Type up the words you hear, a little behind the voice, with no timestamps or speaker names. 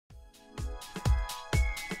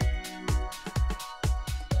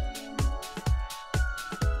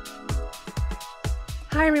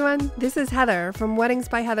Hi everyone, this is Heather from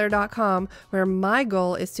weddingsbyheather.com, where my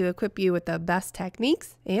goal is to equip you with the best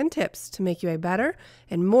techniques and tips to make you a better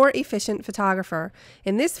and more efficient photographer.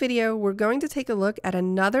 In this video, we're going to take a look at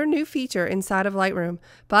another new feature inside of Lightroom.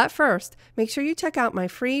 But first, make sure you check out my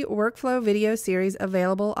free workflow video series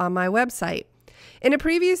available on my website. In a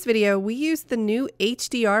previous video, we used the new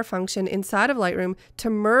HDR function inside of Lightroom to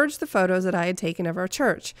merge the photos that I had taken of our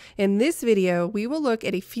church. In this video, we will look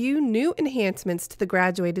at a few new enhancements to the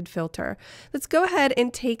graduated filter. Let's go ahead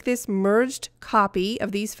and take this merged copy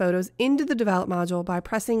of these photos into the Develop module by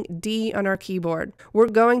pressing D on our keyboard. We're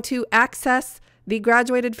going to access the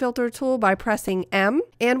graduated filter tool by pressing M.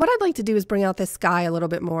 And what I'd like to do is bring out this sky a little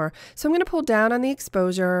bit more. So I'm going to pull down on the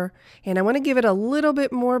exposure and I want to give it a little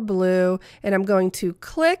bit more blue, and I'm going to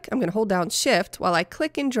hold down Shift while I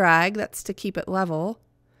click and drag, that's to keep it level,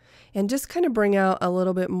 and just kind of bring out a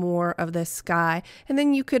little bit more of this sky. And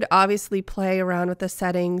then you could obviously play around with the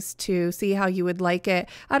settings to see how you would like it.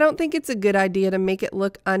 I don't think it's a good idea to make it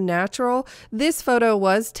look unnatural. This photo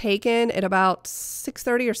was taken at about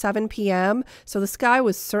 6:30 or 7 p.m. So the sky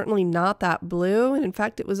was certainly not that blue. And in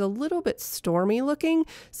fact, it was a little bit stormy looking.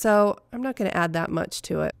 So I'm not going to add that much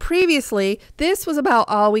to it. Previously, this was about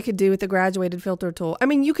all we could do with the graduated filter tool. I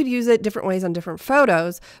mean, you could use it different ways on different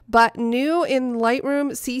photos, but new in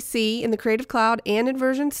Lightroom CC in the Creative Cloud and in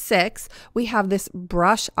version 6, we have this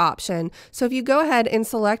brush option. So if you go ahead and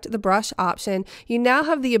select the brush option, you now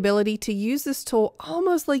have the ability to use this tool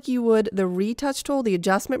almost like you would the retouch tool, the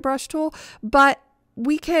adjustment brush tool, but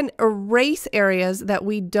we can erase areas that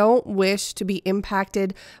we don't wish to be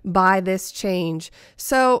impacted by this change.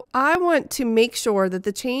 So I want to make sure that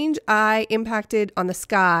the change I impacted on the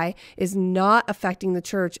sky is not affecting the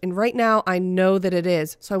church. And right now I know that it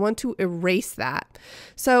is. So I want to erase that.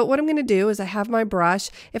 So what I'm going to do is I have my brush.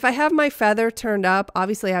 If I have my feather turned up,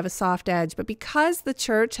 obviously I have a soft edge, but because the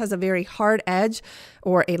church has a very hard edge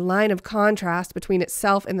or a line of contrast between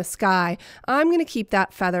itself and the sky, I'm going to keep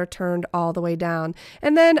that feather turned all the way down.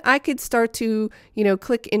 And then I could start to,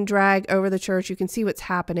 click and drag over the church. You can see what's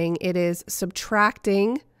happening. It is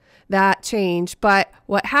subtracting that change. But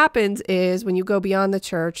what happens is when you go beyond the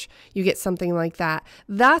church, you get something like that.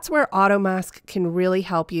 That's where Auto Mask can really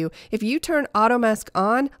help you. If you turn Auto Mask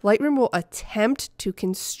on, Lightroom will attempt to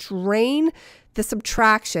constrain the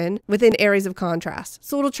subtraction within areas of contrast.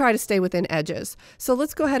 So it'll try to stay within edges. So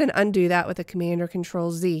let's go ahead and undo that with a Command or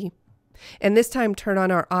Control Z. And this time turn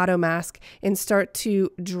on our Auto Mask and start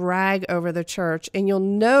to drag over the church. And you'll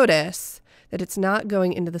notice that it's not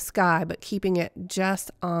going into the sky, but keeping it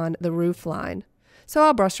just on the roof line. So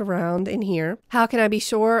I'll brush around in here. How can I be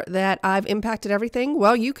sure that I've impacted everything?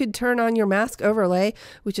 Well, you could turn on your mask overlay,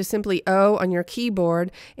 which is simply O on your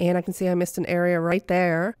keyboard. And I can see I missed an area right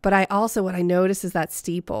there. But what I notice is that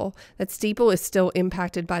steeple. That steeple is still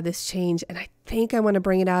impacted by this change. And I think I want to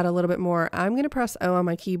bring it out a little bit more. I'm going to press O on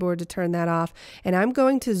my keyboard to turn that off, and I'm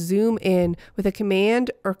going to zoom in with a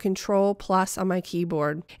Command or Control plus on my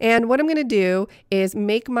keyboard. And what I'm going to do is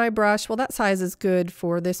make my brush, well, that size is good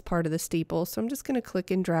for this part of the steeple, so I'm just going to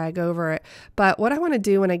click and drag over it. But what I want to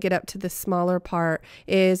do when I get up to the smaller part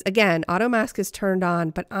is, again, Auto Mask is turned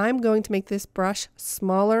on, but I'm going to make this brush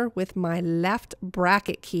smaller with my left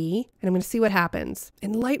bracket key, and I'm going to see what happens.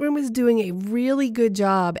 And Lightroom is doing a really good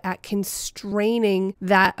job at constraining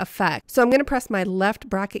that effect. So I'm going to press my left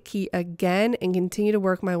bracket key again and continue to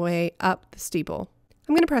work my way up the steeple.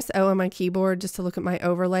 I'm going to press O on my keyboard just to look at my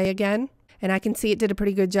overlay again. And I can see it did a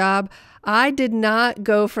pretty good job. I did not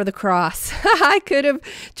go for the cross. I could have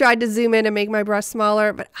tried to zoom in and make my brush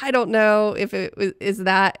smaller, but I don't know if it is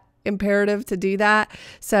that imperative to do that.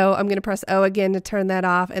 So I'm going to press O again to turn that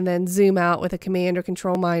off and then zoom out with a Command or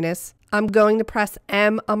Control minus. I'm going to press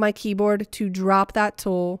M on my keyboard to drop that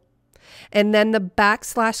tool. And then the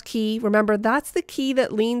backslash key, remember that's the key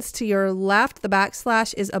that leans to your left. The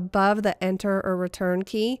backslash is above the enter or return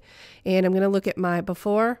key. And I'm going to look at my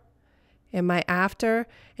before and my after,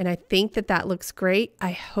 and I think that looks great.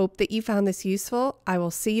 I hope that you found this useful. I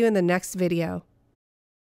will see you in the next video.